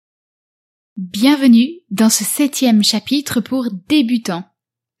Bienvenue dans ce 7e chapitre pour débutants.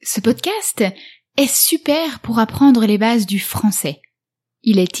 Ce podcast est super pour apprendre les bases du français.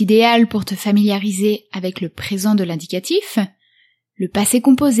 Il est idéal pour te familiariser avec le présent de l'indicatif, le passé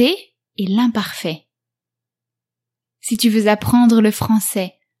composé et l'imparfait. Si tu veux apprendre le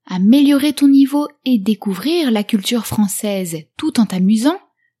français, améliorer ton niveau et découvrir la culture française tout en t'amusant,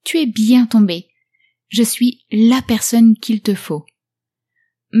 tu es bien tombé. Je suis la personne qu'il te faut.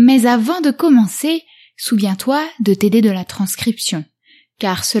 Mais avant de commencer, souviens-toi de t'aider de la transcription,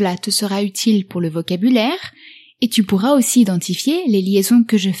 car cela te sera utile pour le vocabulaire et tu pourras aussi identifier les liaisons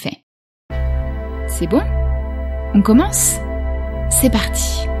que je fais. C'est bon ? On commence ? C'est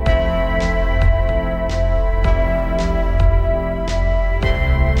parti.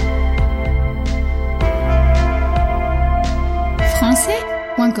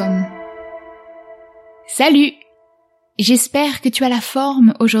 Français.com. Salut! J'espère que tu as la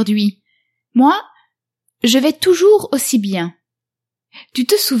forme aujourd'hui. Moi, je vais toujours aussi bien. Tu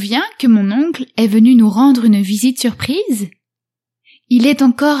te souviens que mon oncle est venu nous rendre une visite surprise ? Il est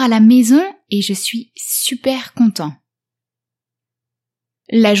encore à la maison et je suis super content.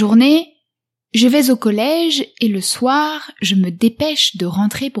 La journée, je vais au collège et le soir, je me dépêche de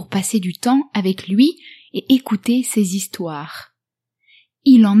rentrer pour passer du temps avec lui et écouter ses histoires.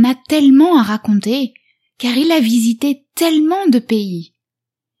 Il en a tellement à raconter, car il a visité tellement de pays.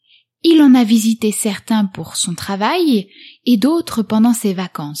 Il en a visité certains pour son travail et d'autres pendant ses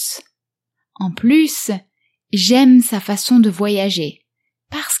vacances. En plus, j'aime sa façon de voyager,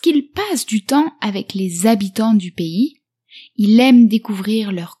 parce qu'il passe du temps avec les habitants du pays, il aime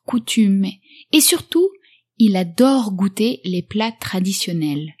découvrir leurs coutumes et surtout, il adore goûter les plats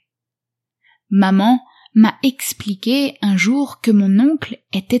traditionnels. Maman m'a expliqué un jour que mon oncle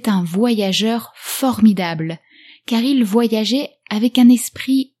était un voyageur formidable, car il voyageait avec un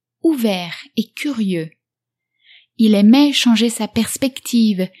esprit ouvert et curieux. Il aimait changer sa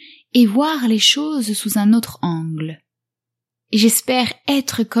perspective et voir les choses sous un autre angle. Et j'espère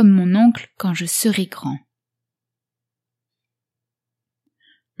être comme mon oncle quand je serai grand.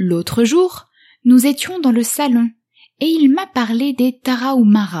 L'autre jour, nous étions dans le salon et il m'a parlé des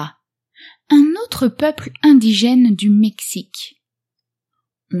Tarahumaras, un autre peuple indigène du Mexique.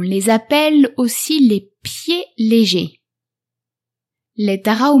 On les appelle aussi les pieds légers. Les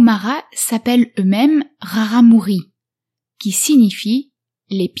Tarahumaras s'appellent eux-mêmes Raramuri, qui signifie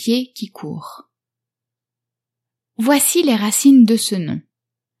les pieds qui courent. Voici les racines de ce nom.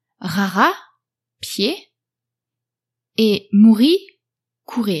 Rara, pied, et muri,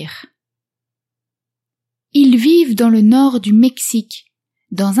 courir. Ils vivent dans le nord du Mexique,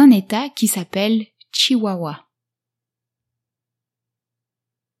 dans un État qui s'appelle Chihuahua.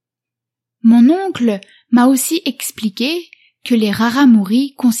 Mon oncle m'a aussi expliqué que les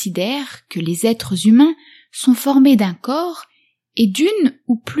Raramuri considèrent que les êtres humains sont formés d'un corps et d'une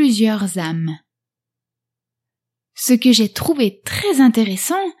ou plusieurs âmes. Ce que j'ai trouvé très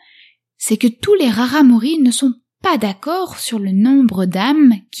intéressant, c'est que tous les Raramuri ne sont pas d'accord sur le nombre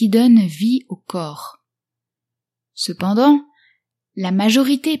d'âmes qui donnent vie au corps. Cependant, la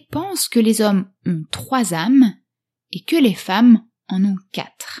majorité pense que les hommes ont 3 âmes et que les femmes en ont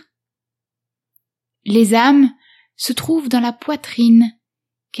 4. Les âmes se trouvent dans la poitrine,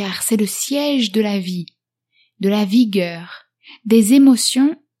 car c'est le siège de la vie, de la vigueur, des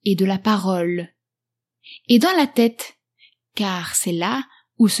émotions et de la parole, et dans la tête, car c'est là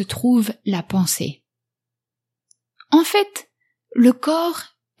où se trouve la pensée. En fait, le corps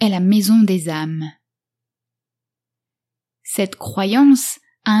est la maison des âmes. Cette croyance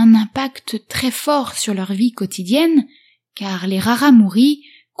a un impact très fort sur leur vie quotidienne, car les Raramuri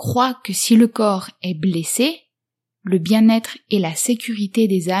croient que si le corps est blessé, le bien-être et la sécurité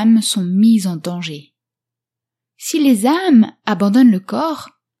des âmes sont mis en danger. Si les âmes abandonnent le corps,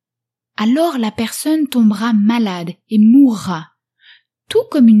 alors la personne tombera malade et mourra, tout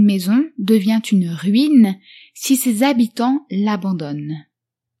comme une maison devient une ruine si ses habitants l'abandonnent.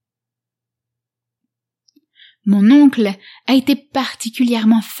 Mon oncle a été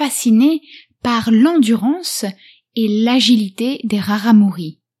particulièrement fasciné par l'endurance et l'agilité des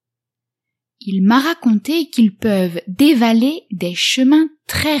Raramuri. Il m'a raconté qu'ils peuvent dévaler des chemins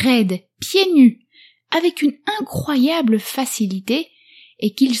très raides, pieds nus, avec une incroyable facilité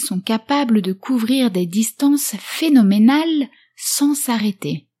et qu'ils sont capables de couvrir des distances phénoménales sans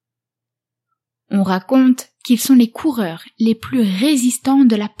s'arrêter. On raconte qu'ils sont les coureurs les plus résistants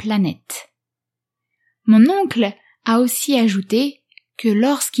de la planète. Mon oncle a aussi ajouté que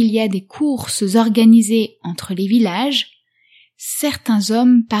lorsqu'il y a des courses organisées entre les villages, certains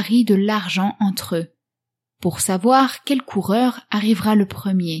hommes parient de l'argent entre eux, pour savoir quel coureur arrivera le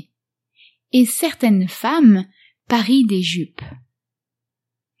premier. et certaines femmes parient des jupes.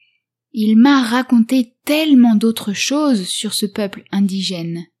 Il m'a raconté tellement d'autres choses sur ce peuple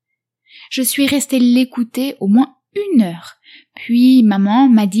indigène. Je suis restée l'écouter au moins 1 heure, puis maman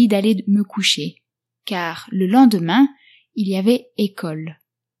m'a dit d'aller me coucher, car le lendemain, il y avait école.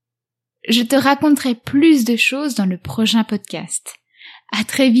 Je te raconterai plus de choses dans le prochain podcast. À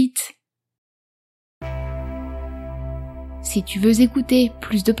très vite! Si tu veux écouter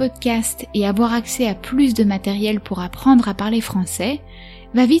plus de podcasts et avoir accès à plus de matériel pour apprendre à parler français,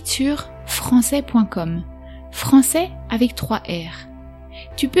 va vite sur français.com. Français avec 3 R.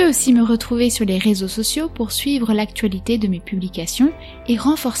 Tu peux aussi me retrouver sur les réseaux sociaux pour suivre l'actualité de mes publications et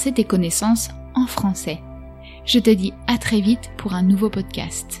renforcer tes connaissances en français. Je te dis à très vite pour un nouveau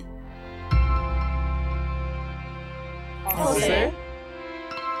podcast. Français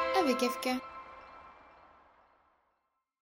avec FK.